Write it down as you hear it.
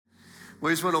We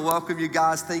just want to welcome you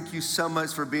guys. Thank you so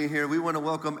much for being here. We want to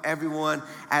welcome everyone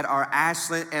at our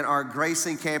Ashland and our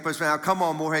Grayson campus. Now, come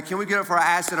on, Moorhead. Can we get up for our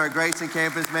Ashland and our Grayson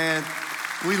campus, man?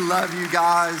 We love you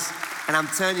guys. And I'm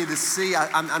telling you, to see,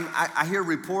 I hear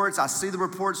reports, I see the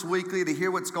reports weekly to hear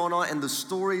what's going on and the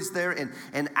stories there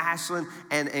in Ashland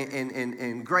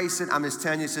and Grayson. I'm just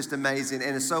telling you, it's just amazing.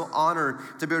 And it's so honored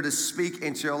to be able to speak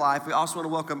into your life. We also want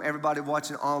to welcome everybody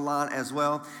watching online as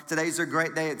well. Today's a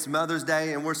great day. It's Mother's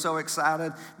Day, and we're so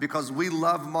excited because we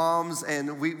love moms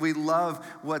and we love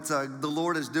what the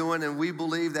Lord is doing. And we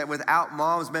believe that without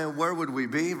moms, man, where would we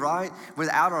be, right?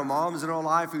 Without our moms in our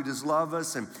life who just love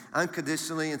us and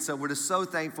unconditionally. And so we're just so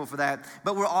thankful for that.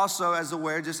 But we're also as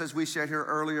aware, just as we shared here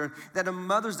earlier, that a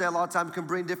Mother's Day a lot of times can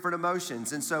bring different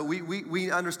emotions. And so we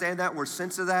understand that, we're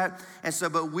sensitive to that. And so,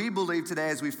 but we believe today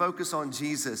as we focus on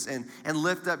Jesus and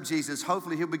lift up Jesus,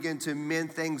 hopefully he'll begin to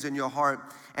mend things in your heart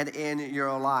and in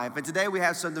your life. And today we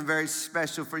have something very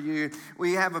special for you.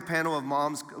 We have a panel of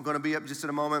moms going to be up just in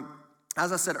a moment.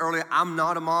 As I said earlier, I'm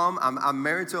not a mom. I'm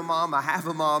married to a mom. I have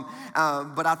a mom.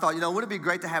 But I thought, wouldn't it be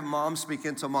great to have moms speak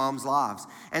into moms' lives?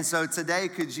 And so today,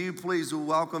 could you please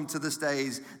welcome to the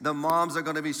stage the moms are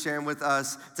going to be sharing with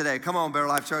us today. Come on, Better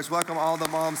Life Church. Welcome all the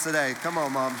moms today. Come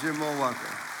on, moms. You're more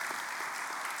welcome.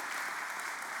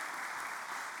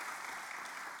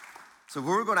 So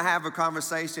we're going to have a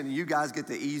conversation, and you guys get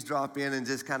to eavesdrop in and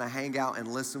just kind of hang out and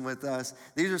listen with us.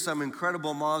 These are some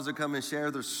incredible moms that come and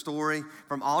share their story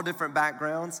from all different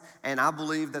backgrounds, and I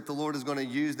believe that the Lord is going to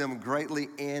use them greatly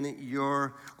in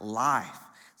your life.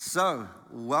 So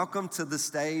welcome to the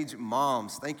stage,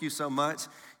 moms. Thank you so much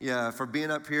for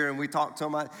being up here, and we talked to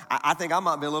them. I think I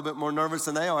might be a little bit more nervous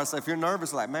than they are. So if you're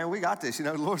nervous, like, man, we got this.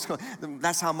 The Lord's going.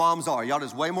 That's how moms are. Y'all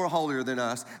just way more holier than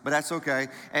us, but that's okay.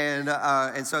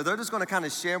 And so they're just going to kind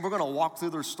of share. We're going to walk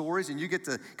through their stories, and you get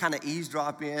to kind of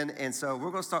eavesdrop in. And so we're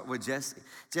going to start with Jesse.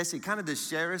 Jesse, kind of just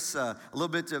share us a little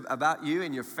bit about you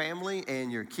and your family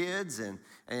and your kids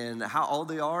and how old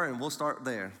they are, and we'll start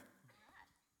there.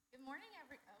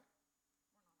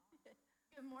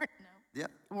 Yeah.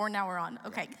 Now we're on.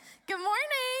 Okay. Good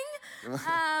morning.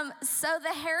 So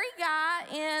the hairy guy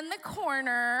in the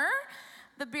corner,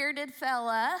 the bearded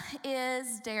fella,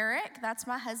 is Derek. That's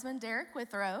my husband, Derek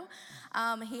Withrow.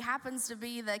 He happens to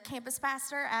be the campus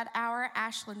pastor at our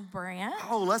Ashland branch.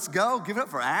 Oh, let's go. Give it up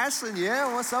for Ashland.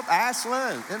 Yeah, what's up,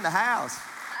 Ashland? In the house.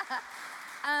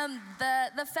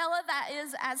 The fella that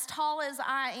is as tall as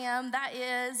I am, that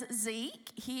is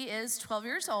Zeke. He is 12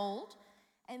 years old.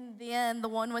 And then the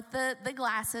one with the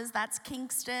glasses, that's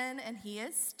Kingston, and he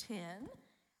is 10.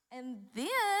 And then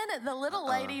the little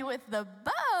lady with the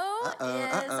bow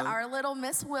is our little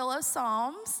Miss Willow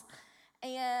Psalms.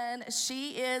 And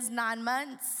she is 9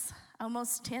 months,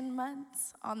 almost 10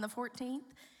 months on the 14th.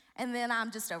 And then I'm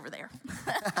just over there.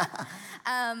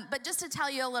 But just to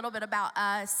tell you a little bit about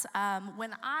us,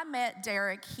 when I met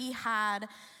Derek, he had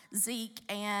Zeke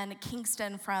and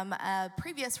Kingston from a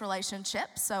previous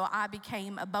relationship, so I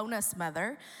became a bonus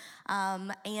mother,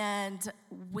 and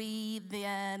we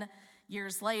then,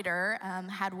 years later,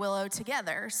 had Willow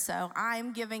together. So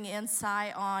I'm giving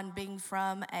insight on being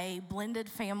from a blended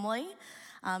family,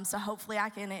 so hopefully I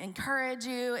can encourage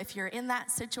you if you're in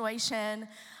that situation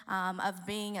of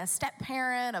being a step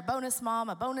parent, a bonus mom,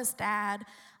 a bonus dad.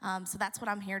 So that's what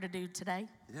I'm here to do today.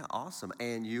 Yeah, awesome.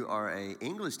 And you are an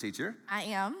English teacher. I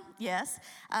am, yes.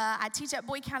 I teach at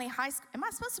Boyd County High School. Am I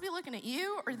supposed to be looking at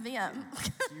you or them?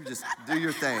 You just do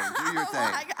your thing. Do your thing.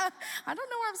 I don't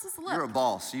know where I'm supposed to look. You're a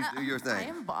boss. You do your thing. I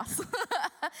am a boss.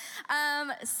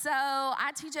 So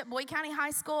I teach at Boyd County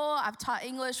High School. I've taught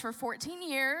English for 14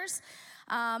 years.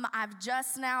 I've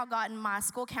just now gotten my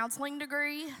school counseling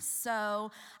degree,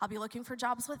 so I'll be looking for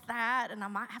jobs with that, and I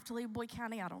might have to leave Boyd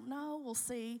County. I don't know. We'll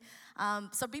see.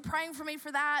 So be praying for me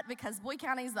for that, because Boyd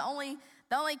County is the only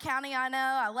county I know.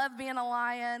 I love being a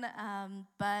Lion,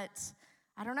 but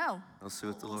I don't know. We'll see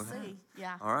what the Lord has.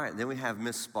 Yeah. All right. Then we have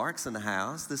Miss Sparks in the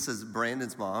house. This is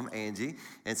Brandon's mom, Angie.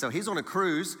 And so he's on a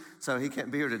cruise, so he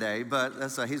can't be here today. But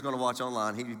he's going to watch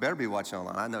online. He better be watching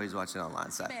online. I know he's watching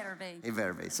online. So He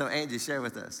better be. So Angie, share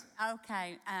with us.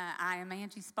 Okay. I am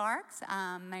Angie Sparks.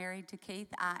 I'm married to Keith.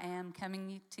 I am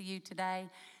coming to you today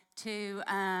to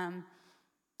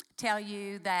tell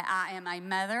you that I am a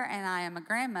mother and I am a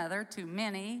grandmother to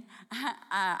many.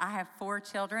 I have 4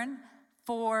 children,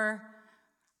 4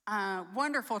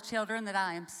 wonderful children that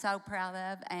I am so proud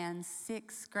of, and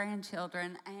 6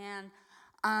 grandchildren.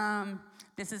 And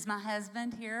this is my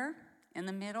husband here in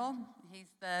the middle.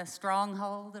 He's the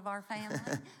stronghold of our family.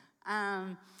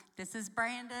 This is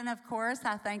Brandon, of course.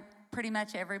 I think pretty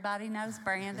much everybody knows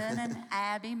Brandon. And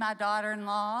Abby, my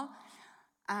daughter-in-law.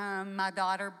 my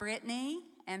daughter Brittany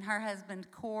and her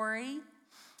husband Corey,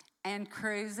 and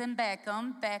Cruz and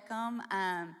Beckham. Beckham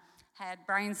had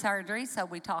brain surgery, so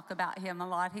we talk about him a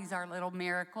lot. He's our little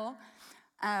miracle.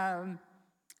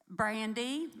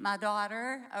 Brandy, my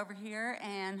daughter over here,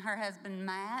 and her husband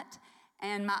Matt,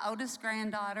 and my oldest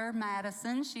granddaughter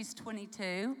Madison, she's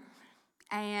 22,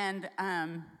 and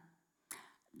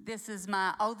this is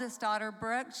my oldest daughter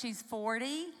Brooke, she's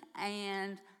 40,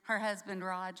 and her husband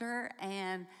Roger,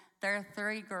 and there are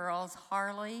 3 girls,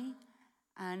 Harley,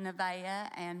 Nevaeh,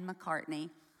 and McCartney.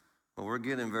 Well, we're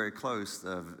getting very close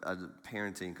to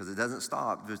parenting because it doesn't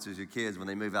stop just as your kids when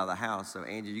they move out of the house. So,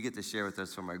 Angie, you get to share with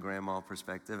us from a grandma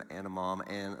perspective and a mom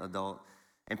and adult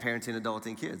and parenting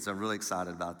adulting kids. So I'm really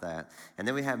excited about that. And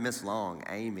then we have Miss Long,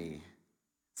 Amy.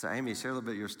 So, Amy, share a little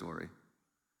bit of your story.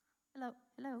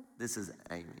 Hello. This is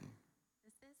Amy.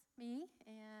 This is me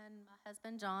and my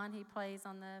husband, John. He plays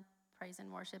on the praise and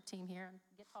worship team here on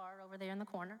guitar over there in the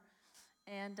corner.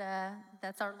 And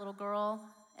that's our little girl,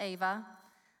 Ava.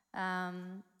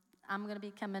 I'm going to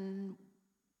be coming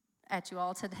at you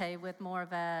all today with more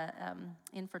of a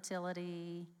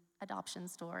infertility adoption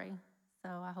story. So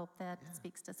I hope that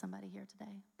speaks to somebody here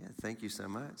today. Yeah, thank you so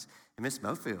much. And Miss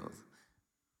Mofield.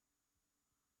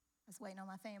 I was waiting on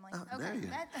my family. Oh, okay, there you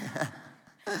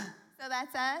so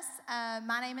that's us.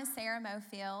 My name is Sarah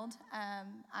Mofield.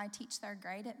 I teach 3rd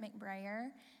grade at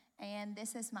McBrayer. And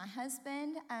this is my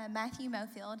husband, Matthew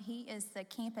Mofield. He is the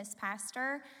campus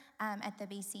pastor at the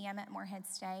BCM at Morehead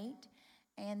State.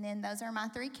 And then those are my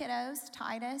 3 kiddos,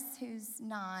 Titus, who's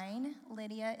 9,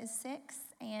 Lydia is 6,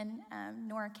 and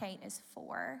Nora Kate is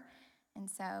 4. And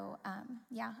so,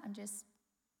 I'm just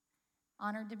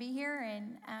honored to be here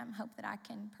and hope that I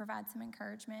can provide some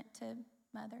encouragement to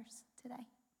mothers today.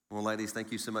 Well, ladies,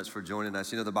 thank you so much for joining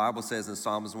us. You know, the Bible says in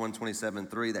Psalms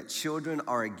 127:3 that children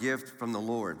are a gift from the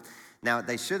Lord. Now,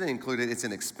 they should have included it's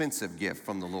an expensive gift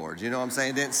from the Lord. You know what I'm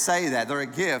saying? They didn't say that. They're a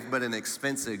gift, but an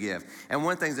expensive gift. And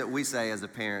one of the things that we say as a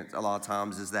parent a lot of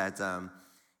times is that,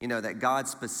 that God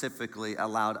specifically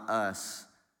allowed us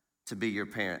to be your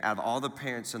parent. Out of all the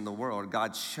parents in the world,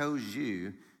 God chose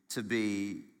you to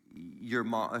be your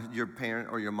mom, your parent,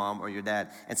 or your mom, or your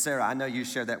dad. And Sarah, I know you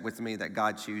shared that with me, that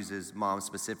God chooses mom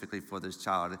specifically for this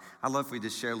child. I'd love for you to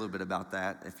share a little bit about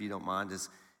that, if you don't mind, just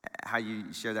how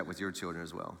you share that with your children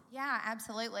as well. Yeah,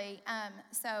 absolutely. I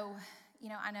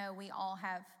know we all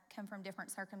have come from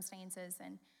different circumstances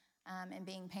and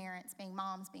being parents, being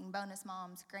moms, being bonus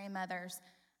moms, grandmothers.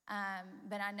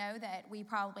 But I know that we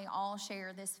probably all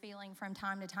share this feeling from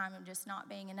time to time of just not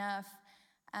being enough,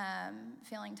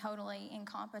 feeling totally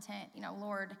incompetent.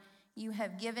 Lord, you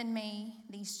have given me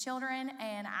these children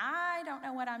and I don't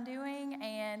know what I'm doing,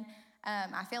 and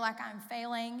I feel like I'm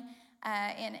failing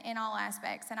in all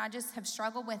aspects. And I just have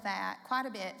struggled with that quite a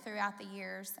bit throughout the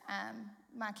years.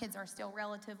 My kids are still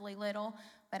relatively little,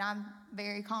 but I'm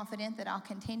very confident that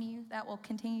that will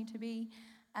continue to be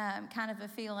kind of a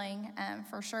feeling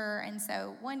for sure. And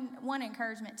so one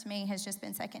encouragement to me has just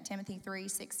been 2 Timothy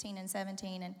 3:16 and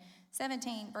 17. And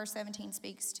verse 17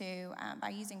 speaks to, by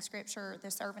using scripture,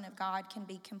 the servant of God can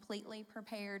be completely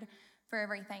prepared for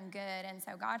everything good. And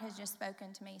so God has just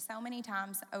spoken to me so many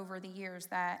times over the years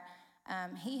that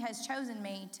he has chosen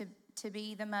me to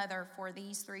be the mother for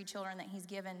these 3 children that he's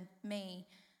given me.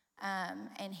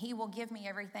 And he will give me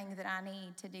everything that I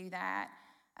need to do that.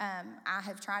 I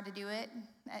have tried to do it,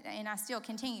 and I still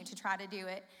continue to try to do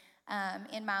it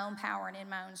in my own power and in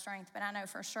my own strength. But I know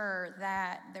for sure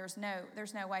that there's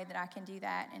no way that I can do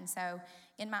that. And so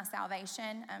in my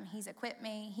salvation, he's equipped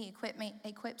me. He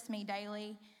equips me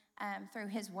daily through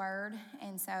his word.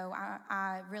 And so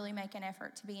I really make an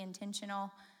effort to be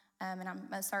intentional. And I'm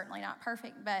most certainly not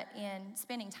perfect, but in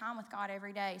spending time with God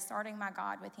every day, starting my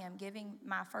God with him, giving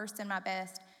my first and my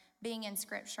best, being in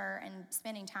scripture and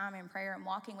spending time in prayer and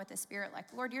walking with the Spirit, like,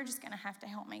 Lord, you're just going to have to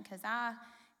help me because I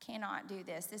cannot do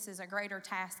this. This is a greater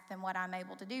task than what I'm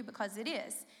able to do, because it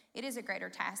is. It is a greater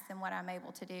task than what I'm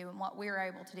able to do and what we're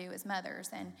able to do as mothers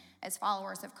and as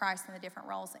followers of Christ in the different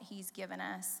roles that he's given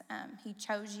us. He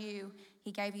chose you.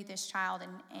 He gave you this child,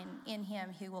 and in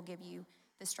him, he will give you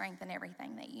the strength and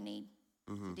everything that you need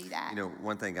to do that.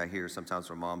 One thing I hear sometimes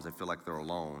from moms, they feel like they're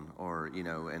alone, or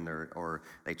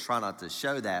they try not to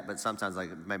show that, but sometimes like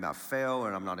maybe I fail,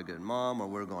 or I'm not a good mom, or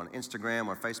we're going on Instagram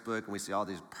or Facebook and we see all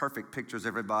these perfect pictures of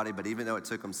everybody, but even though it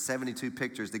took them 72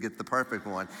 pictures to get the perfect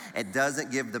one, it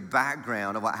doesn't give the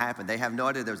background of what happened. They have no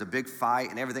idea there was a big fight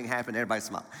and everything happened, everybody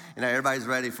smiled. Everybody's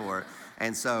ready for it.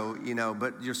 And so,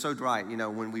 but you're so right,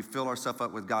 when we fill ourselves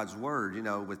up with God's word,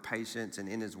 with patience and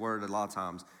in his word, a lot of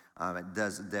times, it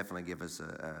does definitely give us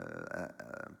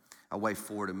a way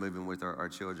forward in moving with our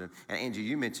children. And Angie,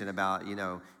 you mentioned about,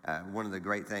 one of the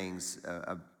great things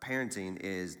of parenting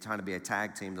is trying to be a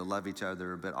tag team to love each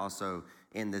other, but also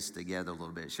in this together a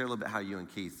little bit. Share a little bit how you and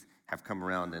Keith have come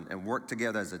around and worked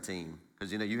together as a team.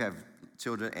 Because, you have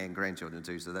children and grandchildren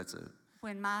too, so that's a...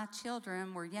 When my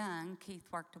children were young, Keith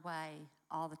worked away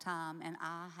all the time, and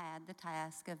I had the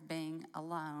task of being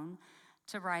alone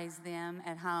to raise them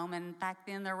at home. And back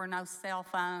then, there were no cell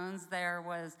phones. There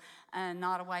was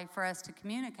not a way for us to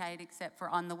communicate except for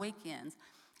on the weekends.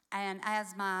 And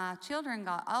as my children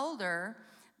got older,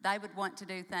 they would want to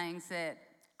do things that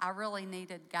I really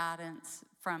needed guidance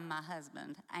from my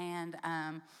husband. And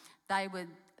they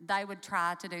would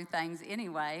try to do things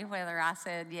anyway, whether I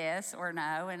said yes or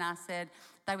no. And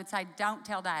they would say, don't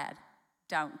tell Dad.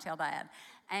 Don't tell Dad.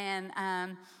 And,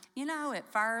 at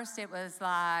first it was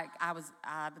like I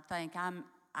would think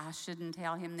I shouldn't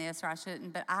tell him this or I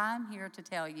shouldn't, but I'm here to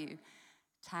tell you,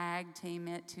 tag team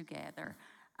it together.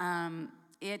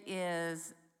 It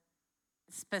is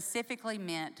specifically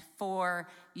meant for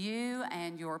you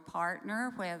and your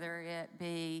partner, whether it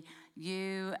be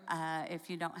you, if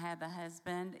you don't have a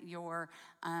husband, your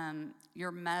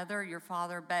mother, your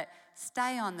father, but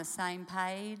stay on the same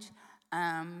page.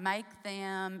 Make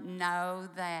them know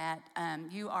that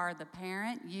you are the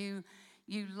parent. You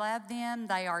love them.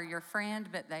 They are your friend,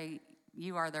 but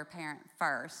you are their parent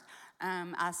first.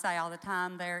 I say all the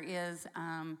time there is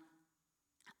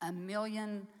a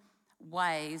million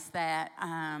ways that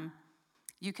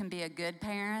you can be a good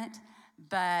parent,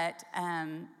 but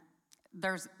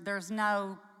there's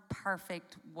no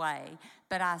perfect way.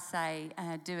 But I say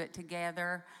do it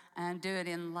together and do it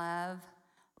in love.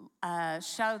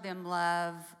 Show them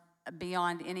love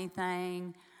beyond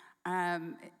anything.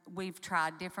 We've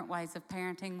tried different ways of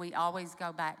parenting. We always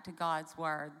go back to God's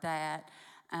word that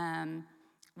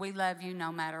we love you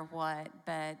no matter what,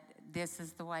 but this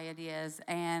is the way it is.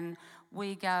 And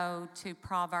we go to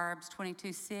Proverbs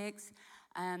 22:6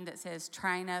 that says,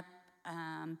 train up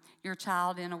your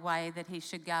child in a way that he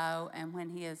should go, and when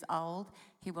he is old,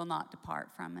 he will not depart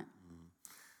from it.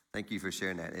 Thank you for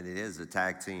sharing that. And it is a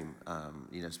tag team,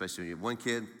 especially when you have one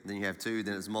kid, then you have two,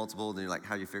 then it's multiple, then you're like,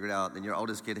 how do you figure it out? Then your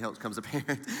oldest kid comes a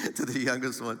parent to the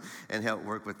youngest one and help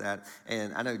work with that.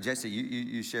 And I know, Jesse,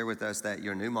 you share with us that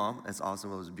you're a new mom. That's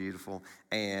awesome. It was beautiful.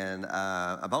 And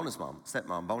a bonus mom,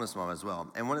 stepmom, bonus mom as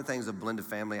well. And one of the things of blended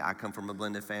family, I come from a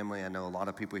blended family. I know a lot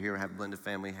of people here have blended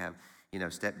family, have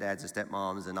stepdads and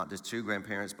stepmoms, and not just two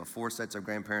grandparents, but 4 sets of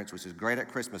grandparents, which is great at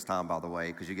Christmas time, by the way,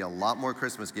 because you get a lot more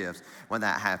Christmas gifts when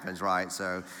that happens, right?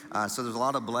 So there's a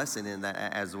lot of blessing in that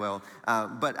as well.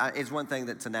 But it's one thing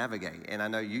to navigate, and I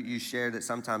know you shared that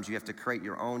sometimes you have to create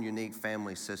your own unique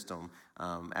family system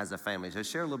as a family. So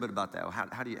share a little bit about that.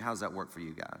 How does that work for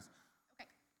you guys?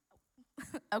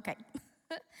 Okay.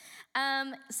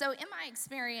 So in my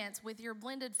experience with your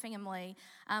blended family,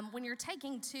 when you're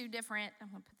taking two different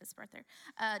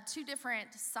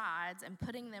sides and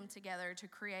putting them together to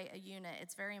create a unit,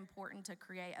 it's very important to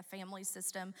create a family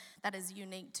system that is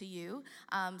unique to you.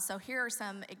 So here are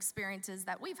some experiences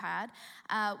that we've had.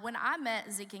 When I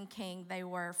met Zeke and King, they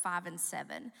were 5 and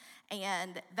 7,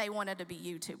 and they wanted to be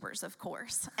YouTubers, of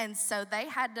course. And so they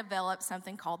had developed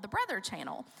something called the Brother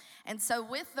Channel. And so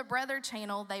with the Brother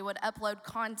Channel, they would upload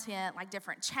content like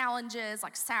different challenges,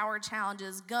 like sour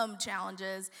challenges, gum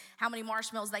challenges, how many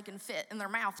marshmallows they can fit in their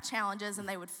mouth challenges, and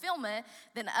they would film it,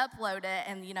 then upload it,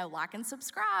 and, like and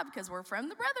subscribe because we're from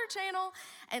the Brother Channel.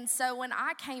 And so when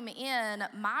I came in,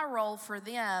 my role for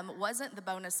them wasn't the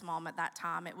bonus mom at that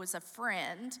time. It was a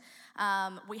friend.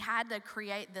 We had to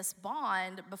create this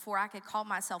bond before I could call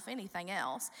myself anything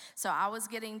else. So I was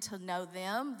getting to know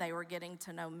them. They were getting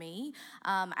to know me.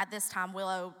 At this time,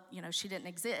 Willow, she didn't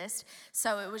exist.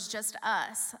 So it was just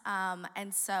us.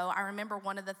 And so I remember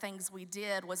one of the things we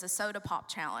did was a soda pop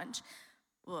challenge.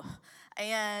 Ugh.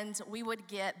 And we would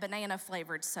get banana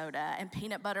flavored soda and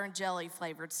peanut butter and jelly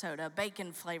flavored soda,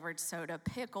 bacon flavored soda,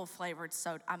 pickle flavored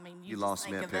soda. I mean, you lost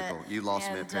me at pickle. You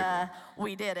lost me at pickle.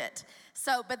 We did it.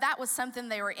 So, but that was something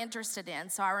they were interested in.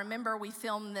 So I remember we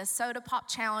filmed this soda pop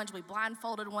challenge. We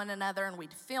blindfolded one another and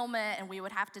we'd film it and we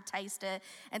would have to taste it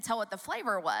and tell what the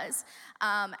flavor was.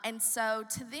 And so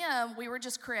to them, we were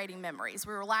just creating memories.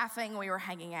 We were laughing, we were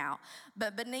hanging out.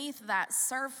 But beneath that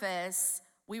surface,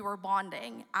 we were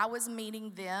bonding. I was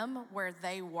meeting them where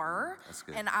they were,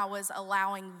 and I was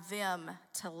allowing them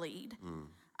to lead,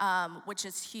 which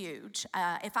is huge.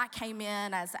 If I came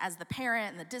in as the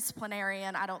parent and the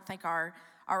disciplinarian, I don't think our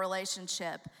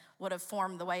relationship would have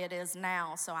formed the way it is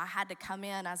now. So I had to come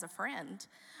in as a friend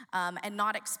and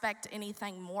not expect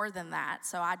anything more than that.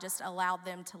 So I just allowed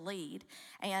them to lead.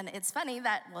 And it's funny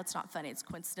that, well, it's not funny, it's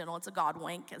coincidental, it's a God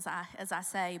wink, as I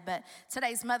say, but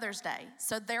today's Mother's Day.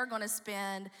 So they're gonna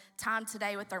spend time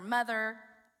today with their mother,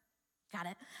 got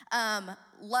it,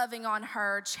 loving on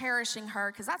her, cherishing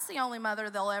her, because that's the only mother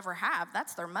they'll ever have.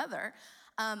 That's their mother.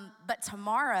 But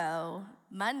tomorrow,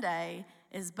 Monday,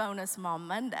 is Bonus Mom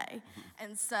Monday.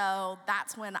 And so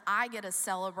that's when I get to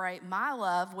celebrate my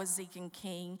love with Zeke and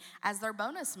King as their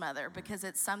bonus mother, because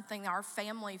it's something our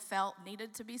family felt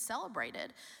needed to be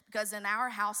celebrated. Because in our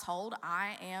household,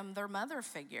 I am their mother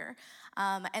figure.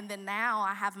 And then now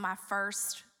I have my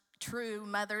first true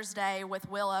Mother's Day with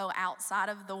Willow outside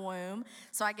of the womb.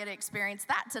 So I get to experience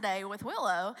that today with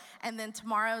Willow. And then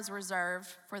tomorrow's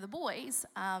reserved for the boys.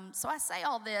 So I say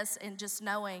all this in just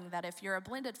knowing that if you're a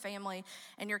blended family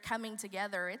and you're coming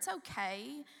together, it's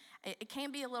okay. It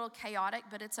can be a little chaotic,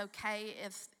 but it's okay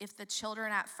if the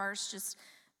children at first just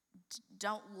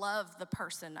don't love the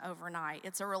person overnight.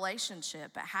 It's a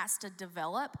relationship. It has to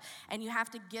develop, and you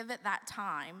have to give it that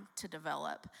time to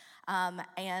develop.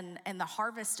 And the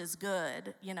harvest is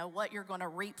good. You know, what you're going to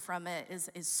reap from it is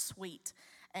sweet.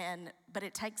 But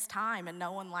it takes time, and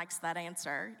no one likes that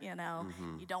answer, you know.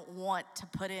 You don't want to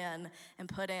put in and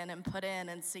put in and put in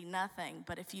and see nothing.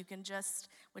 But if you can just,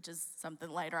 which is something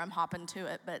later, I'm hopping to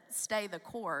it, but stay the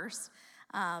course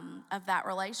of that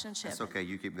relationship. That's okay,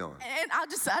 you keep going. And I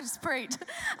just preached.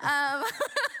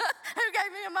 Who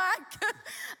gave me a mic?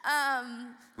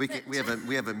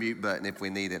 We have a mute button if we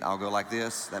need it. I'll go like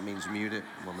this. That means mute it.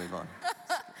 We'll move on.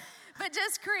 But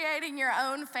just creating your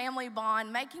own family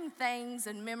bond, making things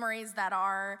and memories that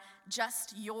are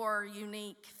just your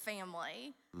unique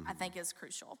family, I think is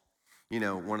crucial. You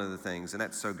know, one of the things, and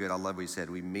that's so good, I love what you said,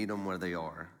 we meet them where they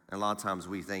are. And a lot of times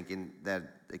we think that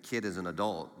a kid is an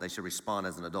adult, they should respond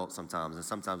as an adult sometimes. And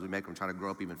sometimes we make them try to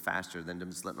grow up even faster than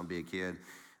just letting them be a kid.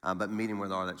 But meeting where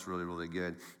they are, that's really, really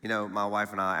good. You know, my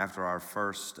wife and I, after our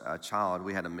first child,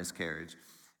 we had a miscarriage.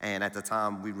 And at the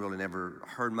time, we really never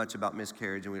heard much about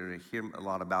miscarriage, and we didn't hear a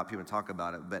lot about people talk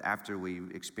about it. But after we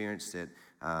experienced it,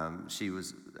 she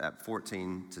was at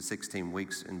 14 to 16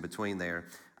 weeks in between there.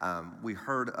 We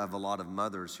heard of a lot of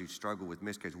mothers who struggle with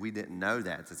miscarriage. We didn't know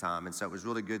that at the time, and so it was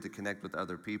really good to connect with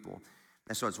other people.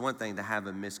 And so it's one thing to have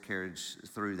a miscarriage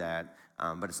through that,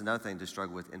 but it's another thing to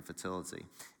struggle with infertility.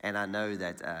 And I know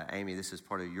that, Amy, this is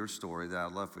part of your story that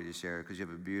I'd love for you to share, because you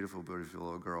have a beautiful, beautiful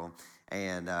little girl.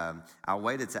 And I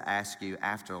waited to ask you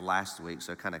after last week,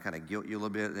 so kind of guilt you a little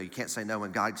bit. You can't say no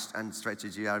when God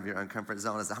stretches you out of your own comfort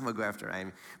zone. I said, I'm going to go after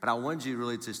Amy. But I wanted you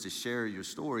really just to share your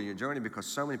story, your journey, because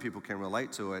so many people can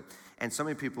relate to it. And so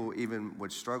many people even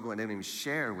would struggle and didn't even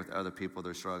share with other people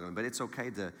they're struggling. But it's okay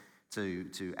to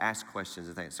ask questions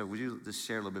and things. So would you just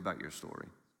share a little bit about your story?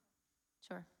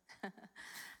 Sure.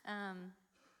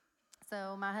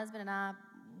 So my husband and I,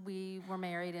 we were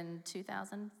married in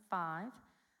 2005.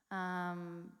 A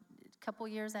couple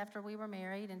years after we were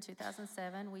married, in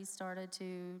 2007, we started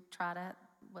to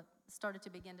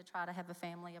begin to try to have a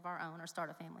family of our own, or start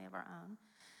a family of our own.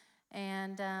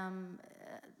 And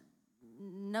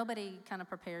nobody kind of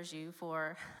prepares you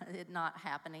for it not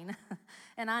happening.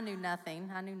 And I knew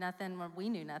nothing. We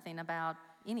knew nothing about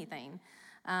anything.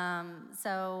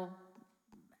 So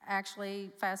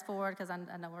actually, fast forward, because I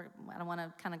know I don't want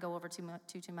to kind of go over too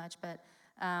much, but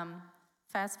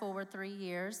fast forward 3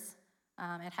 years.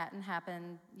 It hadn't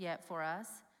happened yet for us.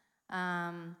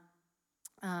 Again,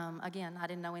 I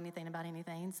didn't know anything about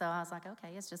anything, so I was like, okay,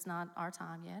 it's just not our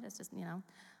time yet. It's just, you know.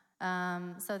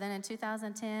 So then in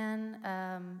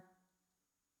 2010,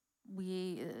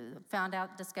 we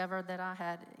discovered that I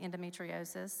had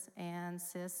endometriosis and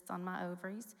cysts on my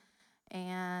ovaries,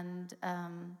 and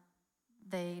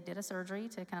they did a surgery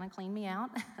to kind of clean me out,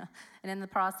 and in the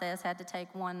process had to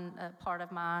take one part of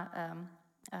my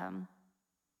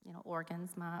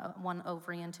organs, my one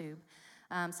ovary and tube.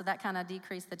 So that kind of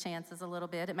decreased the chances a little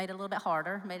bit. It made it a little bit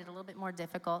harder, made it a little bit more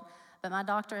difficult. But my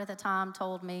doctor at the time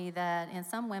told me that in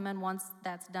some women, once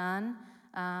that's done,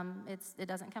 it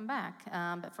doesn't come back.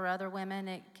 But for other women,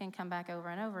 it can come back over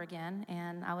and over again.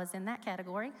 And I was in that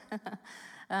category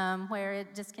where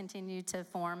it just continued to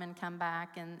form and come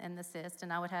back, and the cyst.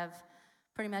 And I would have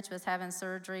pretty much was having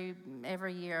surgery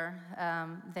every year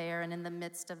there. And in the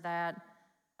midst of that,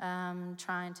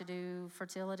 trying to do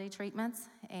fertility treatments,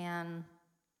 and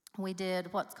we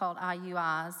did what's called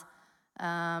IUIs,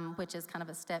 which is kind of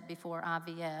a step before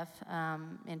IVF,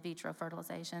 in vitro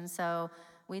fertilization. So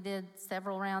we did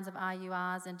several rounds of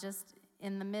IUIs, and just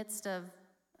in the midst of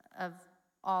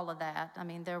all of that, I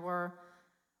mean, there were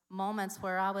moments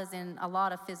where I was in a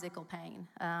lot of physical pain.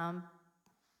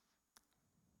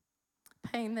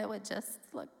 Pain that would just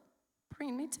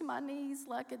bring me to my knees,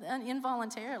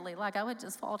 involuntarily, like I would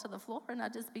just fall to the floor and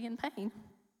I'd just be in pain.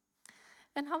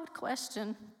 And I would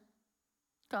question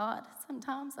God.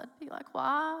 Sometimes I'd be like,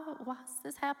 why is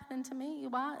this happening to me?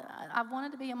 Why? I've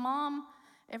wanted to be a mom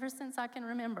ever since I can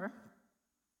remember.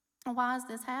 Why is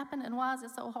this happening? Why is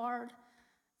it so hard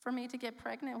for me to get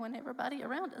pregnant when everybody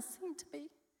around us seemed to be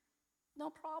no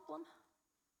problem?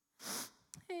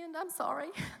 And I'm sorry.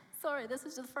 Sorry, this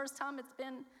is the first time it's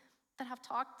been that I've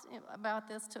talked about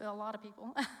this to a lot of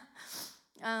people.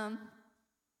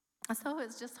 So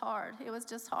it's just hard. It was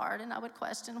just hard, and I would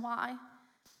question why.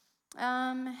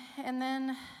 And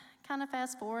then kind of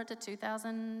fast forward to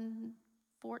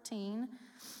 2014,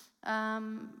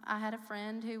 I had a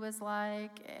friend who was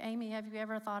like, Amy, have you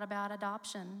ever thought about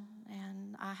adoption?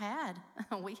 And I had.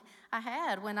 I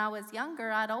had. When I was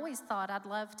younger, I'd always thought I'd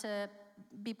love to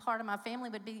be part of my family,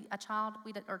 would be a child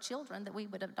or children that we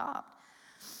would adopt.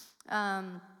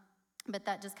 But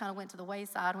that just kind of went to the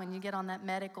wayside when you get on that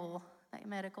medical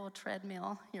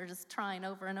treadmill. You're just trying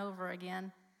over and over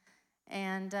again.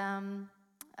 And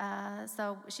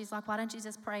so she's like, why don't you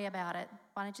just pray about it?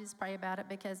 Why don't you just pray about it?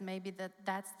 Because maybe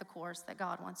that's the course that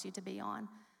God wants you to be on.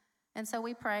 And so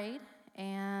we prayed,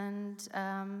 and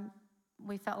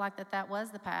we felt like that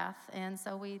was the path. And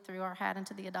so we threw our hat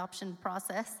into the adoption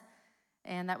process.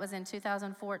 And that was in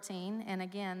 2014. And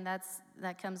again,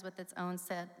 that comes with its own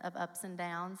set of ups and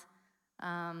downs.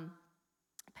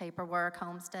 Paperwork,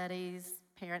 home studies,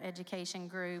 parent education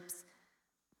groups,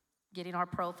 getting our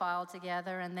profile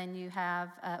together, and then you have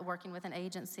working with an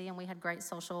agency, and we had great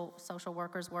social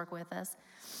workers work with us.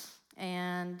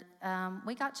 And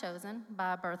we got chosen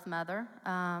by a birth mother.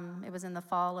 It was in the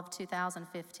fall of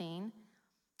 2015.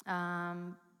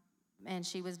 And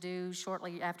she was due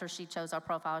shortly after she chose our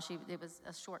profile. It was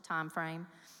a short time frame.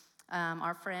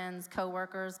 Our friends,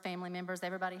 coworkers, family members,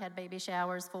 everybody had baby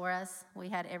showers for us. We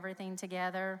had everything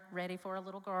together, ready for a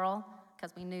little girl,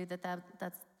 because we knew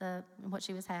that's what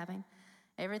she was having.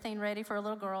 Everything ready for a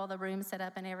little girl, the room set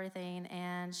up and everything,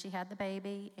 and she had the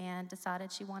baby and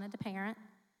decided she wanted to parent,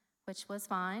 which was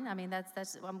fine. I mean,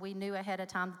 that's we knew ahead of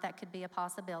time that could be a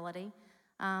possibility,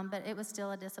 but it was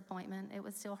still a disappointment. It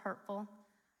was still hurtful.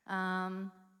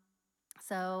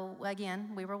 So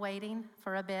again, we were waiting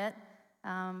for a bit,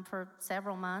 for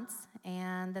several months,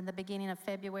 and then the beginning of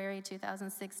February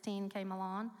 2016 came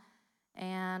along,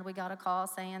 and we got a call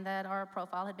saying that our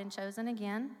profile had been chosen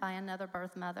again by another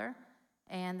birth mother,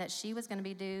 and that she was going to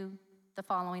be due the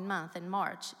following month in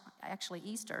March, actually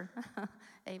Easter.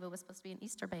 Ava was supposed to be an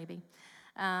Easter baby.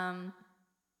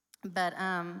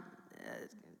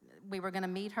 We were going to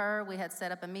meet her. We had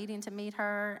set up a meeting to meet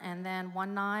her, and then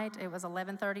one night, it was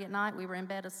 11:30 at night, we were in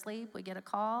bed asleep, we get a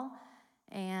call,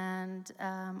 and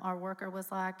our worker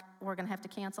was like, we're going to have to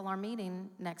cancel our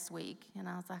meeting next week. And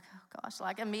I was like, oh gosh,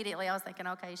 immediately I was thinking,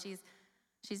 okay, she's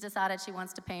decided she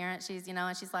wants to parent.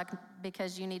 And she's like,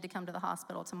 because you need to come to the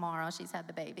hospital tomorrow. She's had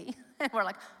the baby. And we're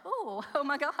like, oh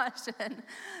my gosh. And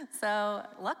so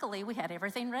luckily we had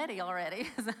everything ready already.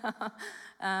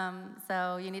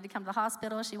 So you need to come to the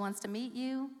hospital. She wants to meet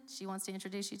you. She wants to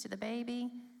introduce you to the baby.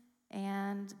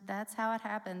 And that's how it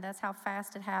happened. That's how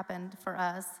fast it happened for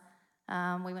us.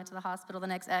 We went to the hospital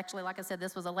actually, like I said,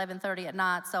 this was 11:30 at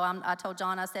night. So I told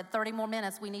John, I said, 30 more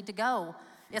minutes, we need to go.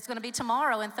 It's going to be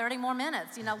tomorrow in 30 more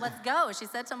minutes. Let's go. She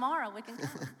said, tomorrow we can go.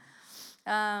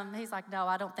 He's like, no,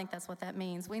 I don't think that's what that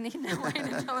means. We need to wait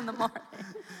until in the morning.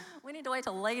 We need to wait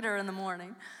till later in the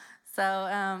morning. So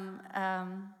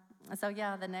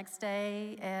yeah, the next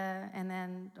day, and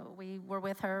then we were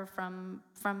with her from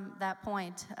that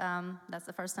point. That's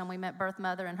the first time we met birth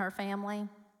mother and her family,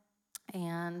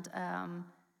 and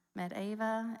met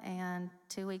Ava, and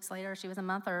 2 weeks later, she was a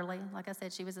month early. Like I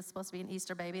said, she was supposed to be an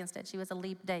Easter baby. Instead, she was a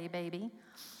leap day baby.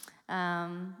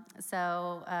 2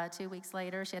 weeks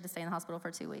later, she had to stay in the hospital for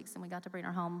 2 weeks, and we got to bring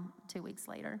her home 2 weeks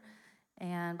later.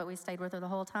 But we stayed with her the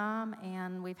whole time,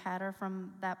 and we've had her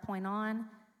from that point on.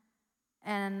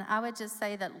 And I would just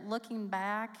say that looking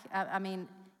back, I mean,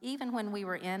 even when we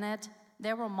were in it,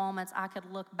 there were moments I could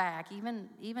look back,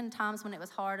 even times when it was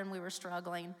hard and we were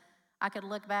struggling, I could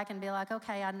look back and be like,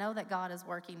 okay, I know that God is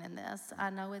working in this. I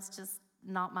know it's just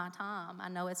not my time. I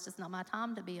know it's just not my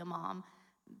time to be a mom.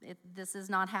 This is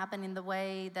not happening the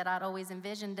way that I'd always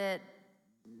envisioned it,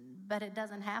 but it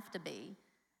doesn't have to be.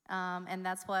 And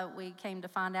that's what we came to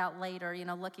find out later,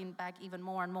 looking back even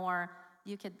more and more,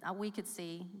 we could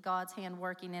see God's hand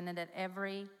working in it at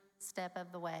every step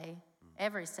of the way.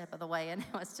 And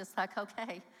it was just like,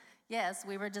 okay, yes,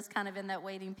 we were just kind of in that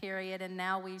waiting period, and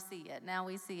now we see it. Now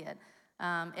we see it.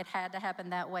 It had to happen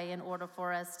that way in order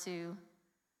for us to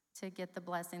get the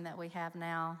blessing that we have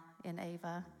now in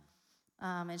Ava.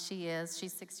 And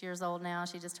she's 6 years old now.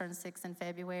 She just turned 6 in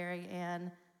February, and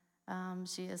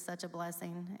she is such a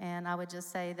blessing. And I would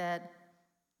just say that,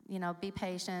 be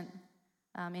patient.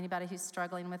 Anybody who's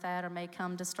struggling with that or may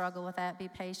come to struggle with that, be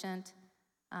patient.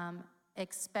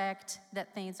 Expect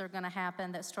that things are going to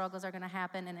happen, that struggles are going to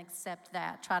happen, and accept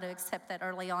that. Try to accept that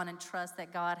early on and trust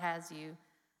that God has you.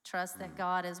 Trust that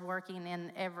God is working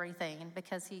in everything,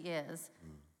 because He is.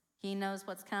 He knows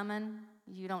what's coming.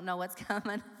 You don't know what's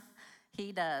coming.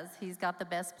 He does. He's got the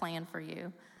best plan for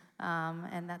you.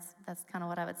 And that's kind of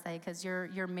what I would say, because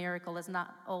your miracle is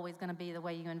not always going to be the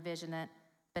way you envision it,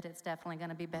 but it's definitely going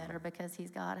to be better because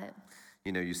He's got it.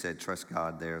 You said trust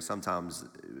God there. Sometimes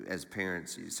as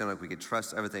parents, you sound like we could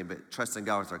trust everything, but trusting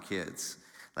God with our kids.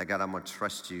 Like, God, I'm going to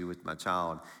trust you with my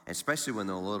child, especially when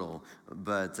they're little.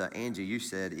 But Angie, you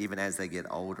said even as they get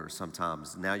older,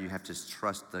 sometimes now you have to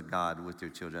trust the God with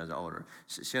your children as they're older.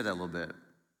 Share that a little bit.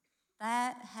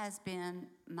 That has been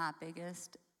my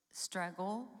biggest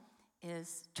struggle,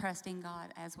 is trusting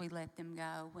God as we let them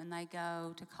go. When they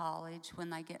go to college, when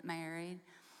they get married.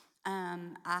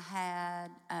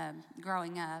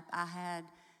 Growing up, I had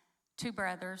 2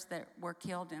 brothers that were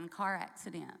killed in a car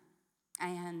accident.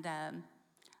 And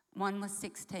one was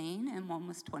 16 and one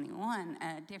was 21,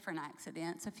 different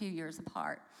accidents, a few years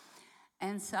apart.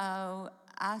 And so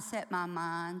I set my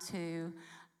mind to,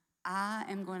 I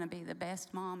am going to be the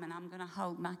best mom, and I'm going to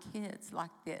hold my kids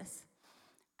like this.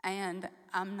 And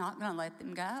I'm not going to let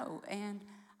them go. And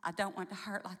I don't want to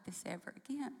hurt like this ever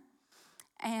again.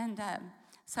 And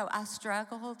so I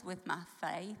struggled with my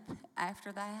faith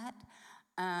after that,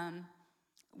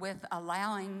 with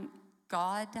allowing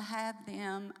God to have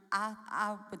them.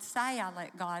 I would say I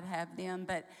let God have them,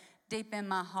 but deep in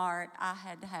my heart, I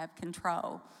had to have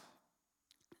control.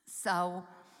 So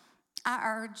I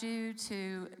urge you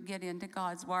to get into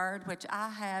God's Word, which I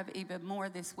have even more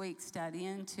this week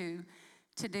studying to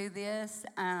do this.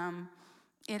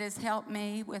 It has helped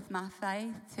me with my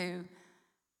faith to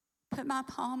put my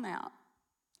palm out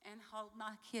and hold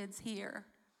my kids here.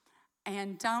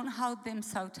 And don't hold them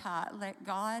so tight. Let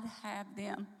God have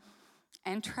them.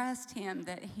 And trust Him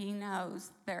that He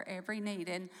knows their every need.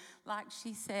 And like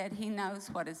she said, He knows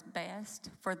what is best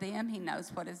for them. He knows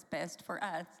what is best for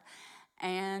us.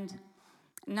 And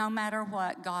no matter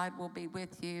what, God will be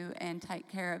with you and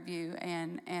take care of you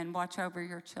and watch over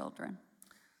your children.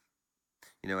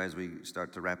 As we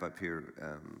start to wrap up here,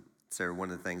 Sarah,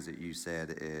 one of the things that you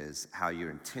said is how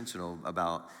you're intentional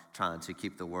about trying to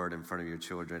keep the Word in front of your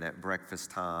children at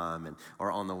breakfast time or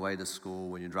on the way to school.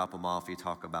 When you drop them off, you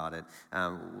talk about it.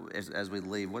 As we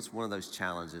leave, what's one of those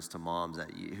challenges to moms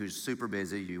who's super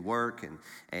busy? You work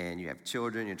and you have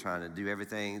children, you're trying to do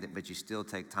everything, but you still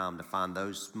take time to find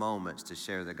those moments to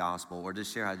share the gospel or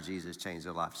just share how Jesus changed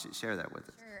their life. Share that with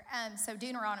us. Sure. So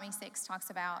Deuteronomy 6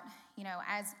 talks about,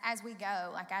 as we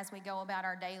go about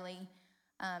our daily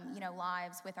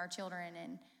lives with our children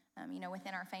and,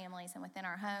 within our families and within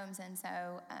our homes. And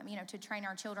so, to train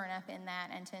our children up in that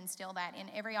and to instill that in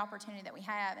every opportunity that we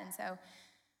have. And so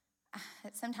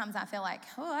sometimes I feel like,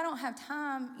 I don't have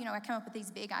time. I come up with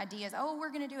these big ideas. We're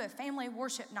going to do a family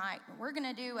worship night. We're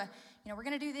going to do we're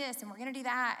going to do this and we're going to do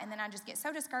that. And then I just get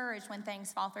so discouraged when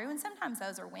things fall through. And sometimes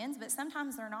those are wins, but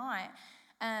sometimes they're not.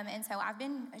 And so I've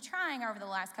been trying over the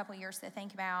last couple of years to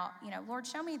think about, Lord,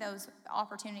 show me those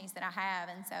opportunities that I have.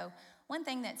 And so one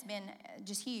thing that's been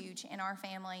just huge in our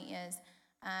family is,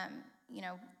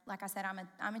 like I said,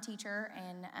 I'm a teacher.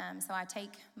 And so I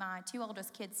take my 2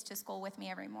 oldest kids to school with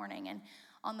me every morning. And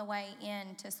on the way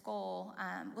in to school,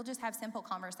 we'll just have simple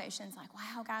conversations like,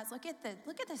 wow, guys, look at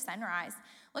the sunrise.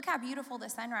 Look how beautiful the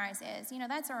sunrise is.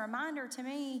 That's a reminder to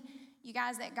me, you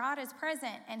guys, that God is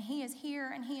present and He is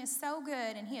here and He is so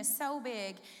good and He is so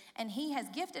big and He has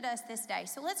gifted us this day.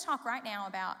 So let's talk right now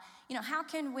about, how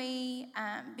can we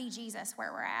be Jesus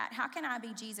where we're at? How can I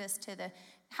be Jesus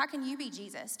how can you be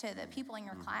Jesus to the people in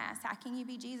your class? How can you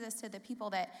be Jesus to the people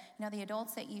that, the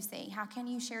adults that you see? How can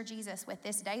you share Jesus with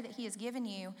this day that He has given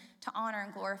you to honor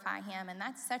and glorify Him? And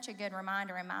that's such a good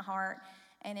reminder in my heart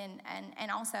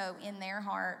and also in their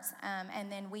hearts.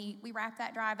 And then we wrap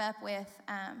that drive up with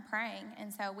praying.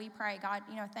 And so we pray, God,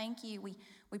 thank you.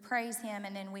 We praise Him,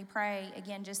 and then we pray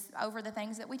again just over the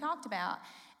things that we talked about.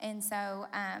 And so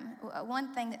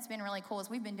one thing that's been really cool is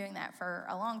we've been doing that for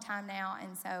a long time now.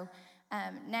 And so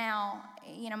Now,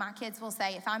 my kids will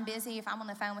say, if I'm busy, if I'm on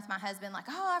the phone with my husband, like,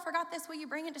 oh, I forgot this, will you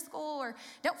bring it to school? Or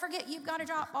don't forget, you've got to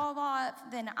drop blah, blah.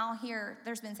 Then I'll hear,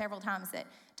 there's been several times that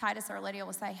Titus or Lydia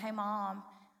will say, hey, Mom,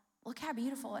 look how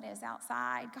beautiful it is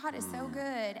outside. God is so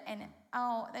good. And,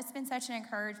 that's been such an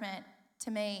encouragement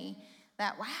to me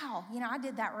that, wow, I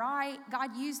did that right.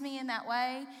 God used me in that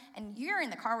way. And you're in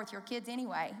the car with your kids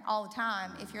anyway all the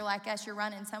time. If you're like us, you're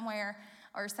running somewhere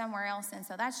or somewhere else. And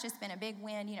so that's just been a big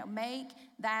win. Make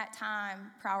that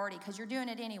time priority because you're doing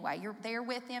it anyway. You're there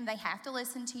with them. They have to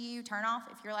listen to you. Turn off,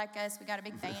 if you're like us, we got a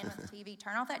big fan with the TV.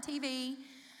 Turn off that TV,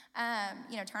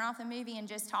 turn off the movie and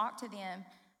just talk to them.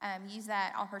 Use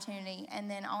that opportunity.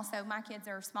 And then also my kids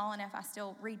are small enough, I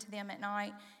still read to them at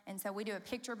night. And so we do a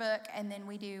picture book and then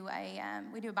we do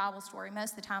a Bible story.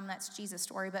 Most of the time that's Jesus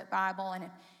Storybook Bible. And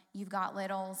if you've got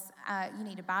littles, you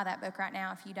need to buy that book right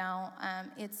now if you don't.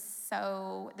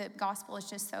 The gospel is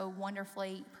just so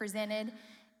wonderfully presented.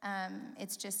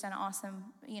 It's just an awesome,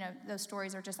 those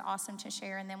stories are just awesome to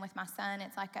share. And then with my son,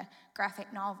 it's like a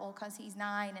graphic novel because he's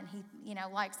 9 and he,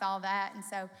 likes all that. And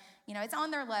so, it's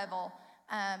on their level.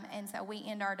 And so we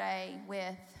end our day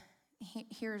with,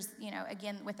 here's,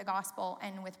 again, with the gospel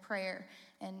and with prayer.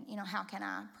 And, how can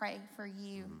I pray for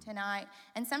you tonight?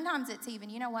 And sometimes it's even,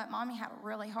 what, Mommy had a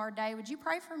really hard day. Would you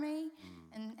pray for me?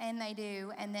 And they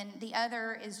do. And then the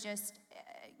other is just,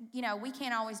 we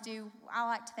can't always do, I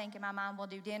like to think in my mind, we'll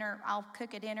do dinner. I'll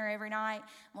cook a dinner every night.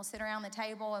 And we'll sit around the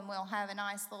table and we'll have a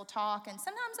nice little talk. And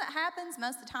sometimes that happens.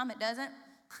 Most of the time it doesn't.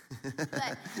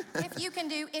 But if you can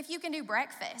do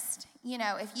breakfast,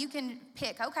 if you can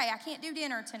pick, okay, I can't do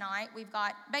dinner tonight. We've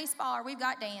got baseball or we've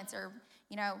got dance or,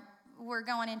 we're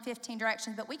going in 15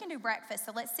 directions, but we can do breakfast.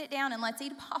 So let's sit down and let's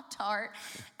eat a Pop-Tart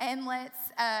and let's,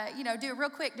 do a real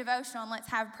quick devotional and let's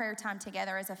have prayer time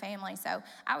together as a family. So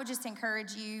I would just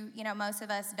encourage you, most of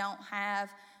us don't have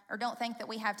or don't think that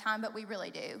we have time, but we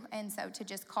really do. And so to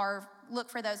just look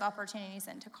for those opportunities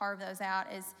and to carve those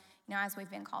out is, as we've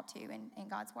been called to in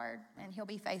God's word, and he'll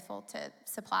be faithful to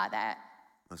supply that.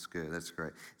 That's good. That's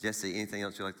great. Jesse, anything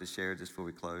else you'd like to share just before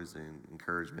we close and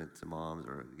encouragement to moms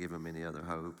or give them any other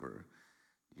hope or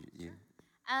you?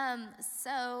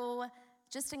 So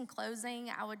just in closing,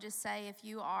 I would just say if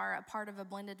you are a part of a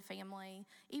blended family,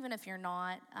 even if you're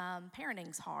not,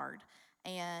 parenting's hard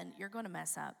and you're going to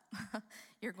mess up.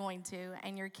 You're going to,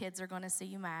 and your kids are going to see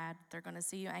you mad. They're going to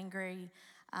see you angry.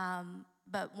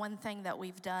 But one thing that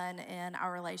we've done in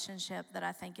our relationship that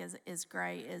I think is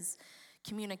great is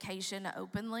communication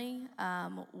openly.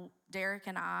 Derek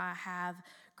and I have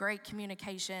great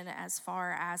communication as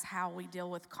far as how we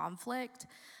deal with conflict.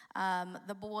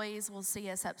 The boys will see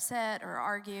us upset or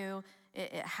argue.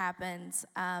 It happens.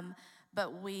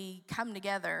 But we come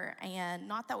together, and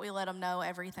not that we let them know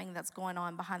everything that's going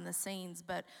on behind the scenes,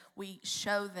 but we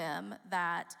show them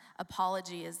that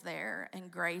apology is there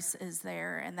and grace is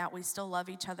there and that we still love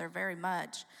each other very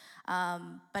much.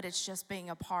 But it's just being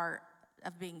a part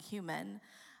of being human.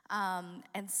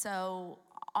 And so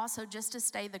also just to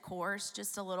stay the course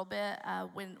just a little bit,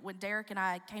 when Derek and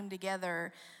I came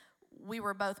together, we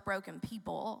were both broken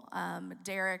people.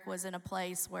 Derek was in a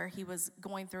place where he was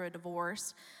going through a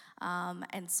divorce.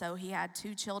 And so he had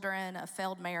 2 children, a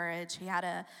failed marriage. He had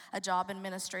a job in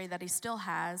ministry that he still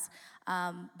has.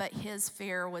 But his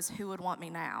fear was, who would want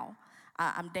me now?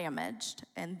 I'm damaged.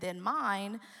 And then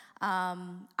mine,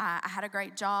 I had a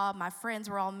great job. My friends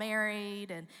were all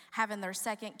married and having their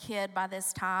second kid by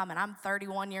this time. And I'm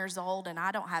 31 years old and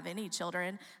I don't have any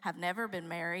children, have never been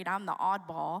married. I'm the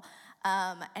oddball.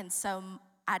 And so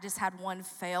I just had one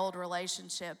failed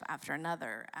relationship after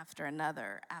another, after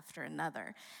another, after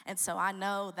another. And so I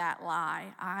know that lie.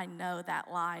 I know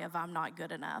that lie of I'm not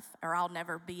good enough or I'll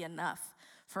never be enough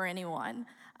for anyone.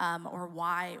 Or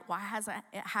why has it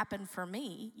happened for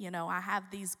me? I have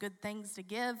these good things to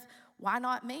give. Why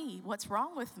not me? What's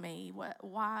wrong with me?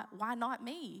 Why not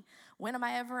me? When am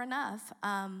I ever enough?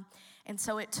 And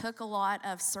so it took a lot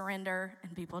of surrender,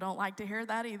 and people don't like to hear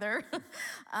that either.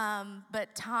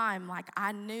 But time,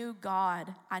 I knew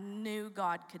God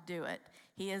could do it.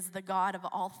 He is the God of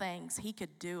all things. He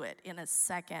could do it in a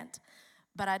second,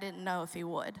 but I didn't know if he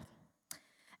would.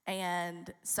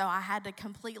 And so I had to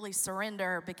completely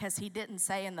surrender because he didn't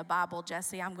say in the Bible,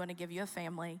 Jesse, I'm going to give you a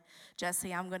family.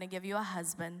 Jesse, I'm going to give you a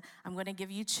husband. I'm going to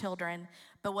give you children.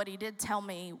 But what he did tell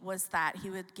me was that he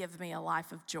would give me a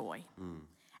life of joy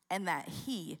and that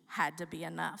he had to be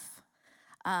enough.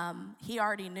 He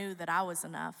already knew that I was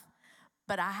enough,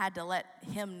 but I had to let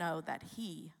him know that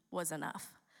he was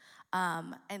enough.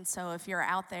 And so if you're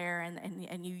out there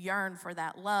and you yearn for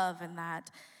that love and that,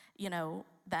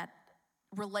 that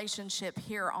relationship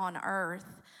here on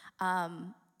earth,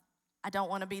 I don't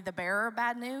want to be the bearer of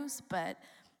bad news, but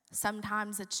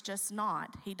sometimes it's just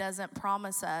not. He doesn't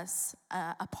promise us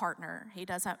a partner. He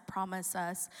doesn't promise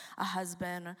us a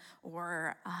husband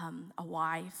or a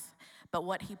wife. But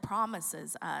what he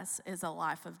promises us is a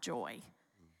life of joy.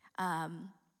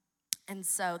 And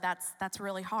so that's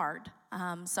really hard.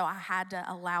 So I had to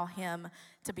allow him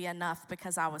to be enough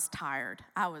because I was tired.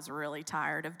 I was really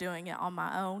tired of doing it on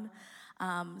my own.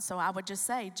 So I would just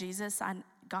say, Jesus,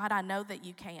 God, I know that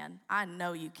you can. I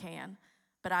know you can,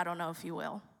 but I don't know if you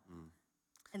will.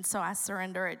 And so I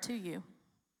surrender it to you.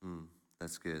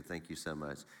 That's good. Thank you so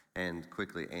much. And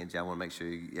quickly, Angie, I want to make sure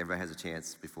everybody has a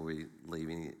chance before we leave.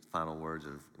 Any final words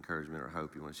of encouragement or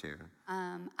hope you want to share?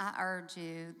 I urge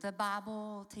you, the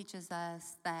Bible teaches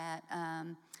us that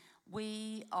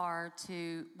we are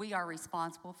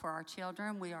responsible for our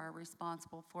children. We are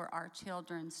responsible for our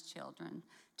children's children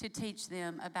to teach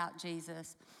them about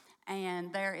Jesus.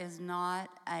 And there is not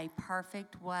a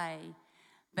perfect way,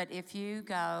 but if you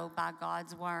go by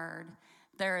God's word,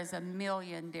 there is a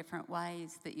million different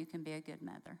ways that you can be a good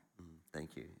mother.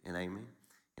 Thank you. And Amy,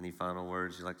 any final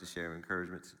words you'd like to share of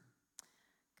encouragement?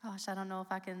 Gosh, I don't know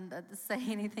if I can say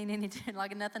anything,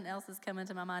 like nothing else is coming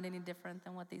to my mind any different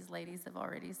than what these ladies have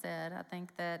already said. I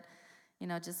think that,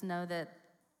 just know that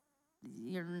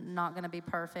you're not going to be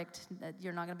perfect, that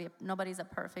nobody's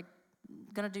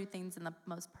going to do things in the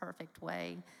most perfect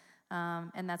way.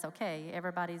 And that's okay.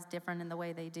 Everybody's different in the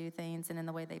way they do things and in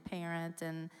the way they parent.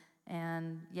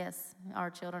 And yes,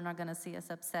 our children are going to see us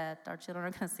upset. Our children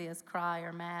are going to see us cry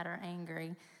or mad or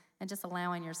angry. And just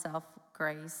allowing yourself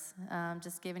grace,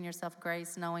 just giving yourself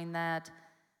grace, knowing that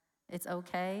it's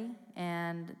okay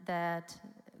and that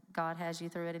God has you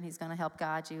through it and he's going to help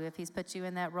guide you. If he's put you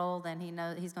in that role, then he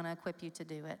knows he's going to equip you to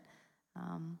do it.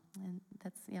 And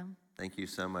that's, yeah. Thank you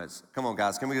so much. Come on,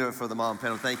 guys. Can we do it for the mom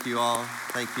panel? Thank you all.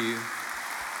 Thank you.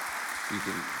 You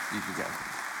can go.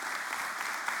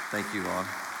 Thank you all.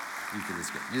 You can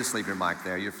just go. You just leave your mic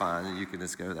there. You're fine. You can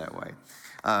just go that way.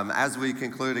 As we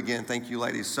conclude, again, thank you,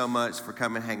 ladies, so much for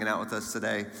coming, hanging out with us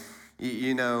today.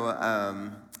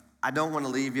 I don't want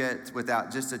to leave yet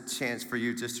without just a chance for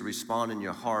you just to respond in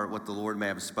your heart what the Lord may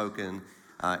have spoken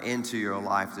into your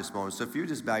life this moment. So if you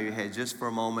just bow your head just for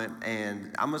a moment,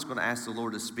 and I'm just going to ask the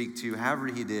Lord to speak to you however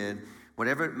he did,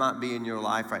 whatever it might be in your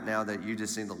life right now that you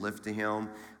just need to lift to him.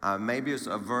 Maybe it's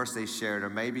a verse they shared, or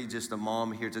maybe just a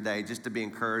mom here today, just to be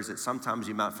encouraged that sometimes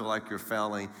you might feel like you're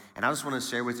failing. And I just want to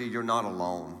share with you, you're not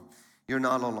alone. You're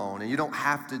not alone, and you don't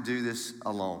have to do this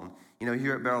alone.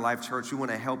 Here at Better Life Church, we want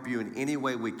to help you in any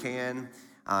way we can,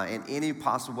 in any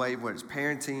possible way, whether it's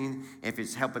parenting, if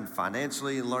it's helping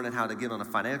financially and learning how to get on a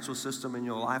financial system in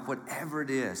your life, whatever it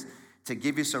is, to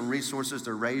give you some resources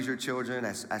to raise your children,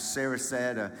 as Sarah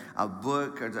said, a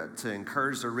book or to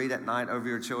encourage to read at night over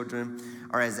your children,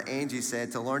 or as Angie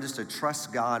said, to learn just to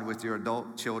trust God with your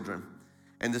adult children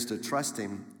and just to trust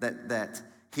him that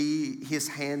his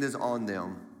hand is on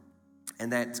them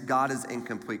and that God is in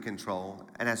complete control.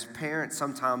 And as parents,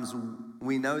 sometimes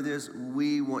we know this,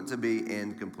 we want to be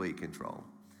in complete control.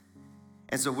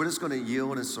 And so we're just going to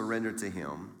yield and surrender to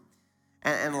him.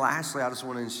 And lastly, I just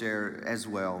want to share as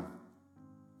well,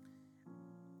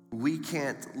 we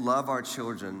can't love our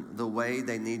children the way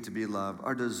they need to be loved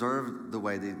or deserve the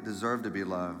way they deserve to be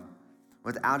loved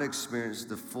without experiencing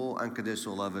the full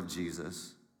unconditional love of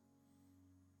Jesus.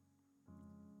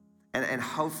 And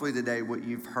hopefully today what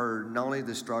you've heard, not only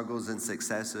the struggles and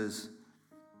successes,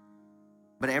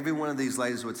 but every one of these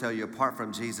ladies will tell you apart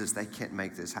from Jesus, they can't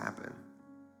make this happen.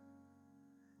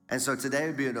 And so today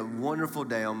would be a wonderful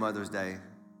day on Mother's Day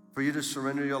for you to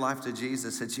surrender your life to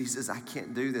Jesus. Say, Jesus, I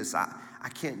can't do this. I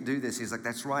can't do this. He's like,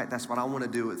 that's right. That's what I want to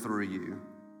do it through you.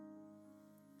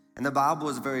 And the Bible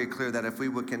is very clear that if we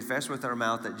would confess with our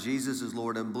mouth that Jesus is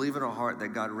Lord and believe in our heart that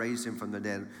God raised him from the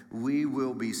dead, we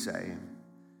will be saved.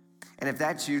 And if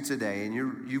that's you today and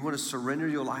you want to surrender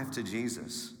your life to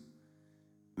Jesus,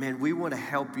 man, we want to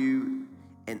help you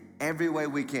in every way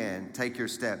we can take your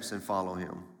steps and follow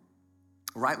him.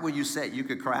 Right where you sit, you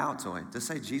could cry out to him to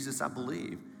say, Jesus, I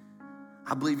believe.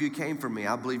 I believe you came for me.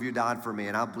 I believe you died for me.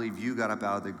 And I believe you got up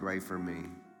out of the grave for me.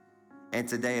 And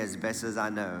today, as best as I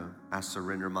know, I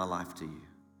surrender my life to you.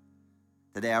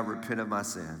 Today, I repent of my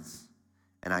sins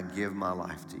and I give my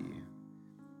life to you.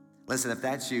 Listen, if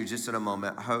that's you, just in a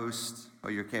moment, host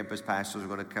or your campus pastors are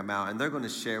going to come out and they're going to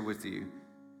share with you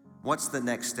what's the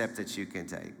next step that you can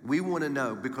take. We want to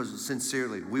know because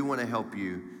sincerely, we want to help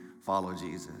you follow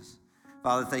Jesus.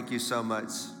 Father, thank you so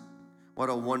much. What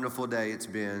a wonderful day it's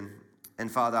been.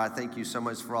 And Father, I thank you so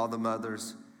much for all the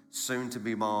mothers, soon to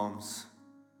be moms,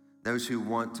 those who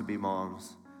want to be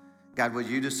moms. God, God, would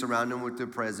you just surround them with your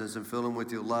presence and fill them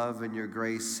with your love and your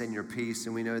grace and your peace?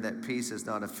 And we know that peace is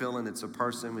not a feeling, it's a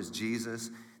person, it's Jesus,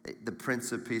 the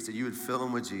Prince of Peace, that you would fill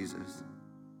them with Jesus.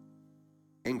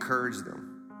 Encourage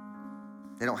them.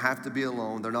 They don't have to be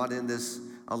alone. They're not in this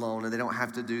alone, and they don't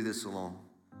have to do this alone.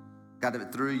 God,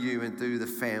 that through you and through the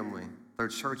family, their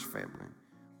church family,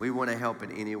 we want to help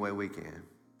in any way we can.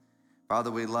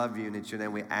 Father, we love you, and in your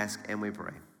name we ask and we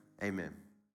pray. Amen.